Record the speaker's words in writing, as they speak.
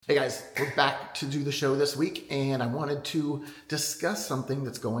Hey guys, we're back to do the show this week, and I wanted to discuss something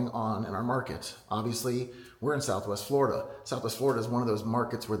that's going on in our market. Obviously, we're in Southwest Florida. Southwest Florida is one of those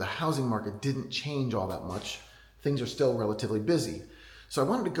markets where the housing market didn't change all that much. Things are still relatively busy. So I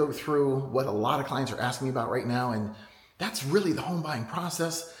wanted to go through what a lot of clients are asking me about right now, and that's really the home buying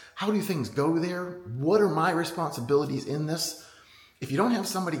process. How do things go there? What are my responsibilities in this? If you don't have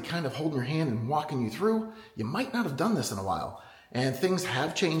somebody kind of holding your hand and walking you through, you might not have done this in a while. And things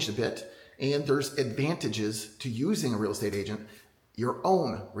have changed a bit, and there's advantages to using a real estate agent, your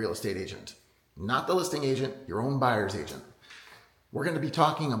own real estate agent, not the listing agent, your own buyer's agent. We're going to be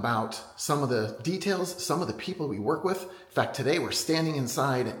talking about some of the details, some of the people we work with. In fact, today we're standing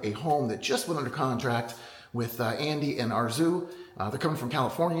inside a home that just went under contract with Andy and Arzu. They're coming from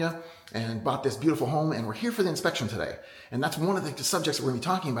California and bought this beautiful home, and we're here for the inspection today. And that's one of the subjects we're going to be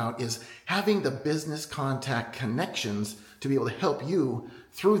talking about, is having the business contact connections to be able to help you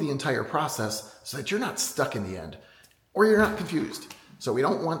through the entire process so that you're not stuck in the end or you're not confused. So we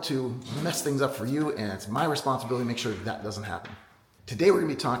don't want to mess things up for you, and it's my responsibility to make sure that doesn't happen. Today we're going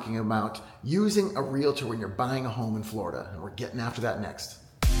to be talking about using a realtor when you're buying a home in Florida, and we're getting after that next.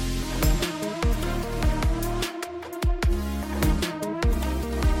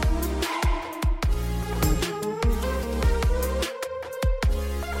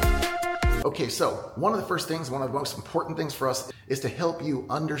 Okay, so one of the first things, one of the most important things for us is to help you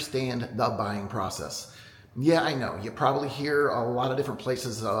understand the buying process. Yeah, I know, you probably hear a lot of different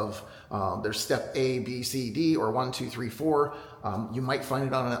places of there's step A, B, C, D, or 1, 2, 3, 4. You might find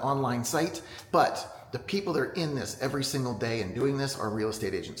it on an online site, but the people that are in this every single day and doing this are real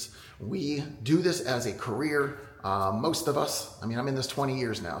estate agents. We do this as a career. Most of us, I'm in this 20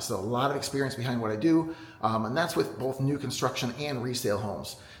 years now, so a lot of experience behind what I do, and that's with both new construction and resale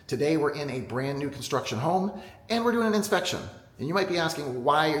homes. Today we're in a brand new construction home, and we're doing an inspection. And you might be asking,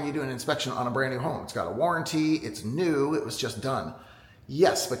 why are you doing an inspection on a brand new home? It's got a warranty, it's new, it was just done.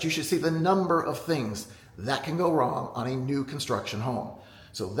 Yes, but you should see the number of things that can go wrong on a new construction home.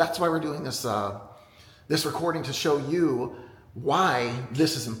 So that's why we're doing this, this recording, to show you why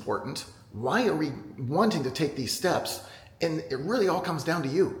this is important. Why are we wanting to take these steps? And it really all comes down to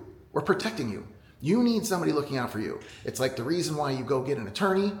you. We're protecting you. You need somebody looking out for you. It's like the reason why you go get an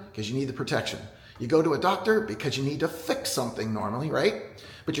attorney, because you need the protection. You go to a doctor because you need to fix something normally, right?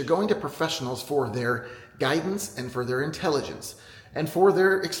 But you're going to professionals for their guidance and for their intelligence and for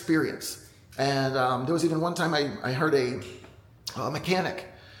their experience. And there was even one time I heard a mechanic.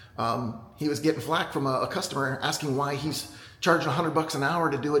 He was getting flack from a customer asking why he's charging $100 an hour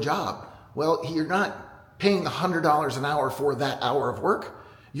to do a job. Well, you're not paying $100 an hour for that hour of work.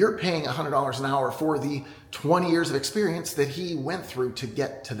 You're paying $100 an hour for the 20 years of experience that he went through to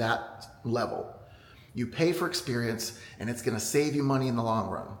get to that level. You pay for experience, and it's going to save you money in the long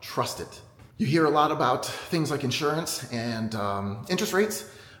run. Trust it. You hear a lot about things like insurance and interest rates,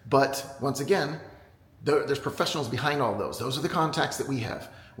 but once again, there's professionals behind all those. Those are the contacts that we have.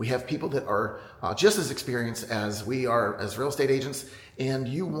 We have people that are just as experienced as we are as real estate agents, and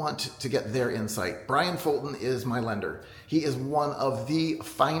you want to get their insight. Brian Fulton is my lender. He is one of the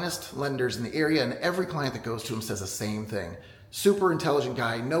finest lenders in the area, and every client that goes to him says the same thing. Super intelligent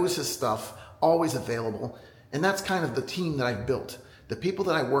guy, knows his stuff, always available, and that's kind of the team that I've built. The people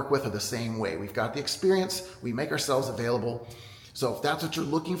that I work with are the same way. We've got the experience, we make ourselves available. So if that's what you're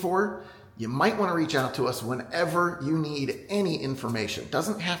looking for, you might want to reach out to us whenever you need any information. It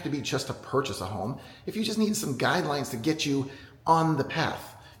doesn't have to be just to purchase a home. If you just need some guidelines to get you on the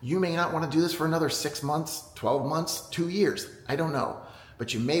path. You may not want to do this for another 6 months, 12 months, 2 years. I don't know.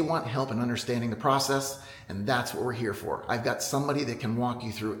 But you may want help in understanding the process, and that's what we're here for. I've got somebody that can walk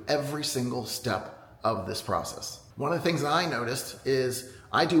you through every single step of this process. One of the things that I noticed is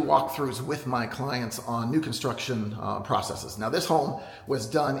I do walkthroughs with my clients on new construction processes. Now, this home was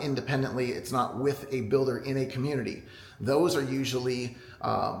done independently. It's not with a builder in a community. Those are usually,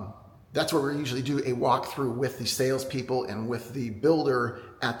 that's where we usually do a walkthrough with the salespeople and with the builder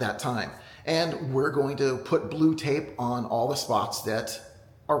at that time. And we're going to put blue tape on all the spots that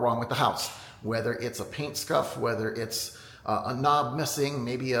are wrong with the house, whether it's a paint scuff, whether it's a knob missing,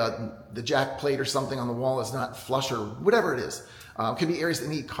 maybe the jack plate or something on the wall is not flush, or whatever it is. Could be areas that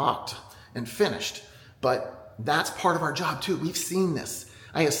need caulked and finished, but that's part of our job too. We've seen this.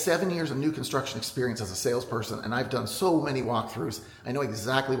 I have 7 years of new construction experience as a salesperson, and I've done so many walkthroughs. I know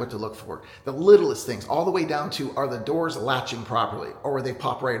exactly what to look for. The littlest things, all the way down to, are the doors latching properly, or they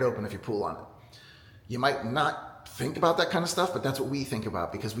pop right open if you pull on it. You might not think about that kind of stuff, but that's what we think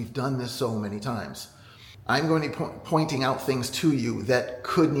about because we've done this so many times. I'm going to be pointing out things to you that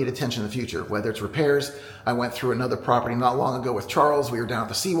could need attention in the future, whether it's repairs. I went through another property not long ago with Charles. We were down at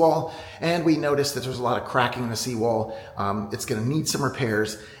the seawall and we noticed that there's a lot of cracking in the seawall. It's going to need some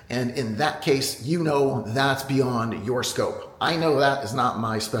repairs. And in that case, you know that's beyond your scope. I know that is not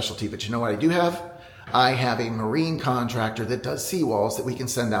my specialty, but you know what I do have? I have a marine contractor that does seawalls that we can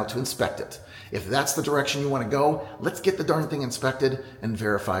send out to inspect it. If that's the direction you want to go, let's get the darn thing inspected and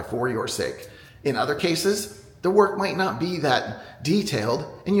verify for your sake. In other cases, the work might not be that detailed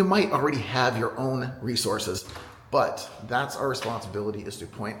and you might already have your own resources, but that's our responsibility, is to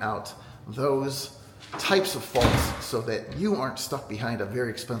point out those types of faults so that you aren't stuck behind a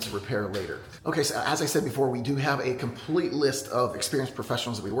very expensive repair later. Okay, so as I said before, we do have a complete list of experienced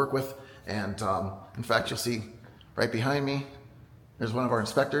professionals that we work with, and in fact, you'll see right behind me, there's one of our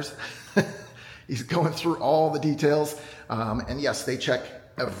inspectors. He's going through all the details, and yes, they check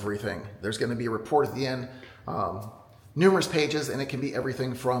everything. There's going to be a report at the end, numerous pages, and it can be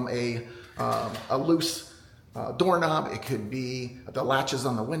everything from a loose doorknob. It could be the latches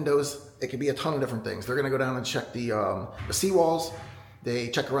on the windows. It could be a ton of different things. They're going to go down and check the seawalls. They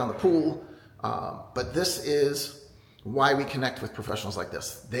check around the pool, but this is why we connect with professionals like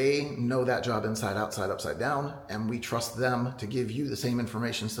this. They know that job inside, outside, upside down, and we trust them to give you the same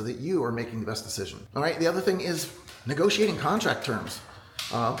information so that you are making the best decision. All right, the other thing is negotiating contract terms.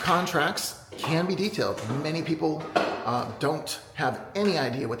 Contracts can be detailed. Many people don't have any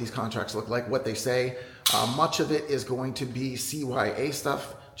idea what these contracts look like, what they say. Much of it is going to be CYA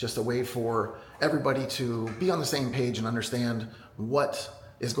stuff, just a way for everybody to be on the same page and understand what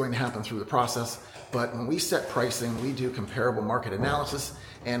is going to happen through the process. But when we set pricing, we do comparable market analysis,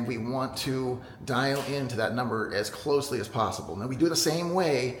 and we want to dial into that number as closely as possible. Now, we do it the same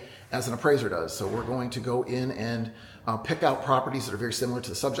way as an appraiser does. So we're going to go in and pick out properties that are very similar to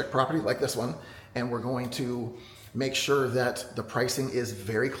the subject property, like this one, and we're going to make sure that the pricing is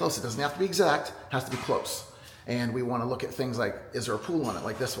very close. It doesn't have to be exact, it has to be close. And we want to look at things like, is there a pool on it,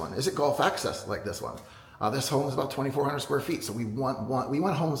 like this one? Is it golf access, like this one? This home is about 2,400 square feet, so we want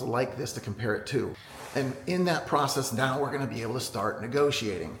homes like this to compare it to. And in that process, now we're going to be able to start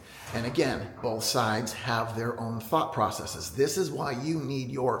negotiating. And again, both sides have their own thought processes. This is why you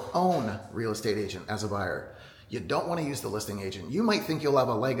need your own real estate agent as a buyer. You don't want to use the listing agent. You might think you'll have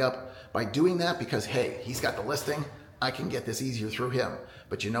a leg up by doing that because, hey, he's got the listing, I can get this easier through him.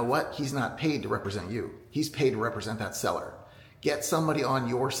 But you know what? He's not paid to represent you. He's paid to represent that seller. Get somebody on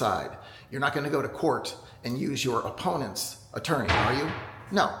your side. You're not going to go to court and use your opponent's attorney, are you?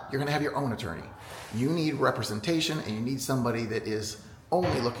 No, you're going to have your own attorney. You need representation, and you need somebody that is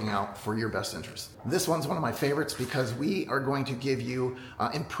only looking out for your best interest. This one's one of my favorites because we are going to give you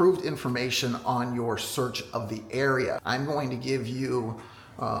improved information on your search of the area. I'm going to give you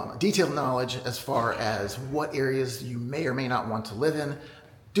detailed knowledge as far as what areas you may or may not want to live in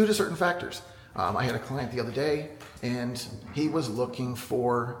due to certain factors. I had a client the other day, and he was looking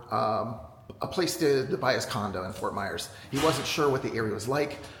for a place to buy his condo in Fort Myers. He wasn't sure what the area was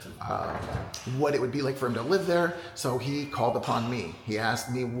like, what it would be like for him to live there, so he called upon me. He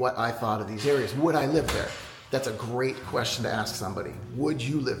asked me what I thought of these areas. Would I live there? That's a great question to ask somebody. Would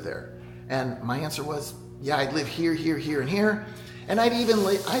you live there? And my answer was, yeah, I'd live here, here, here, and here, and I'd even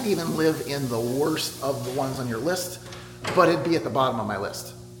live in the worst of the ones on your list, but it'd be at the bottom of my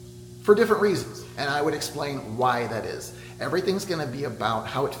list for different reasons, and I would explain why that is. Everything's going to be about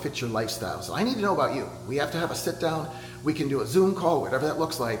how it fits your lifestyle. So I need to know about you. We have to have a sit down. We can do a Zoom call, whatever that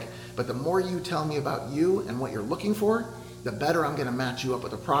looks like. But the more you tell me about you and what you're looking for, the better I'm going to match you up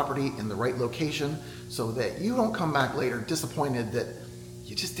with a property in the right location so that you don't come back later disappointed that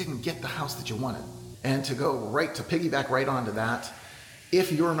you just didn't get the house that you wanted. And to piggyback right onto that,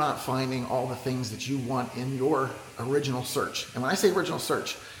 if you're not finding all the things that you want in your original search, and when I say original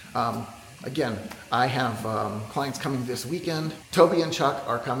search, again, I have clients coming this weekend. Toby and Chuck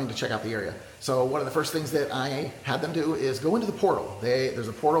are coming to check out the area. So one of the first things that I had them do is go into the portal. There's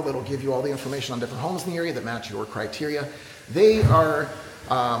a portal that'll give you all the information on different homes in the area that match your criteria. They are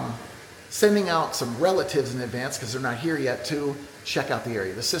sending out some relatives in advance because they're not here yet to check out the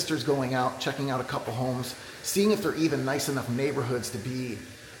area. The sister's going out, checking out a couple homes, seeing if they're even nice enough neighborhoods to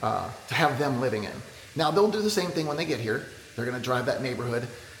have them living in. Now they'll do the same thing when they get here. They're going to drive that neighborhood.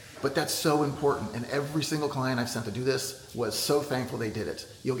 But that's so important, and every single client I've sent to do this was so thankful they did it.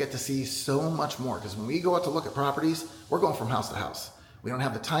 You'll get to see so much more, because when we go out to look at properties, we're going from house to house. We don't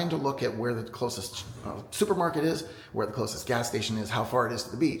have the time to look at where the closest supermarket is, where the closest gas station is, how far it is to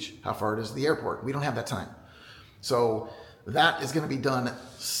the beach, how far it is to the airport. We don't have that time. So that is going to be done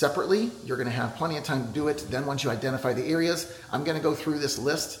separately. You're going to have plenty of time to do it. Then once you identify the areas, I'm going to go through this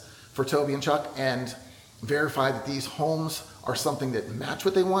list for Toby and Chuck, and verify that these homes are something that match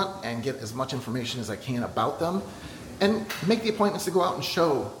what they want, and get as much information as I can about them, and make the appointments to go out and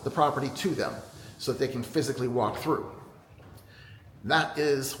show the property to them so that they can physically walk through. That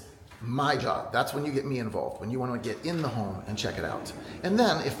is my job. That's when you get me involved, when you want to get in the home and check it out. And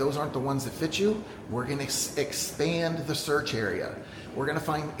then if those aren't the ones that fit you, we're going to expand the search area. We're going to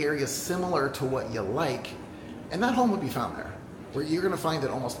find areas similar to what you like, and that home would be found there. Where you're going to find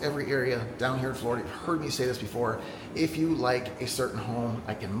that almost every area down here in Florida, you've heard me say this before, if you like a certain home,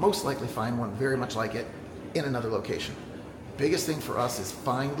 I can most likely find one very much like it in another location. Biggest thing for us is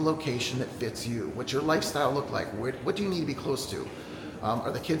find the location that fits you. What's your lifestyle look like? What do you need to be close to?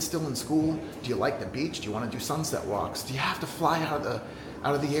 Are the kids still in school? Do you like the beach? Do you want to do sunset walks? Do you have to fly out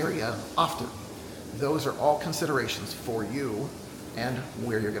of the area often? Those are all considerations for you and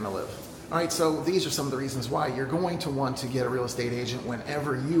where you're going to live. All right, so these are some of the reasons why you're going to want to get a real estate agent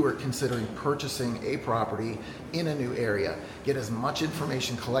whenever you are considering purchasing a property in a new area. Get as much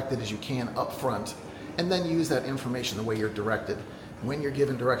information collected as you can up front, and then use that information the way you're directed. When you're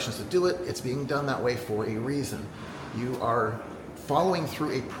given directions to do it, it's being done that way for a reason. You are following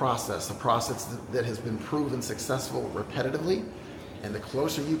through a process that has been proven successful repetitively, and the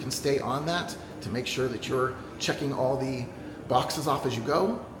closer you can stay on that to make sure that you're checking all the boxes off as you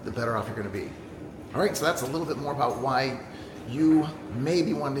go, the better off you're going to be. All right, so that's a little bit more about why you may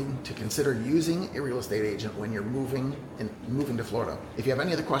be wanting to consider using a real estate agent when you're moving to Florida. If you have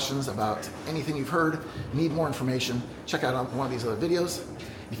any other questions about anything you've heard, need more information, check out one of these other videos.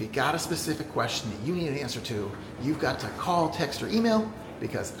 If you got a specific question that you need an answer to, you've got to call, text, or email,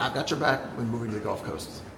 because I've got your back when moving to the Gulf Coast.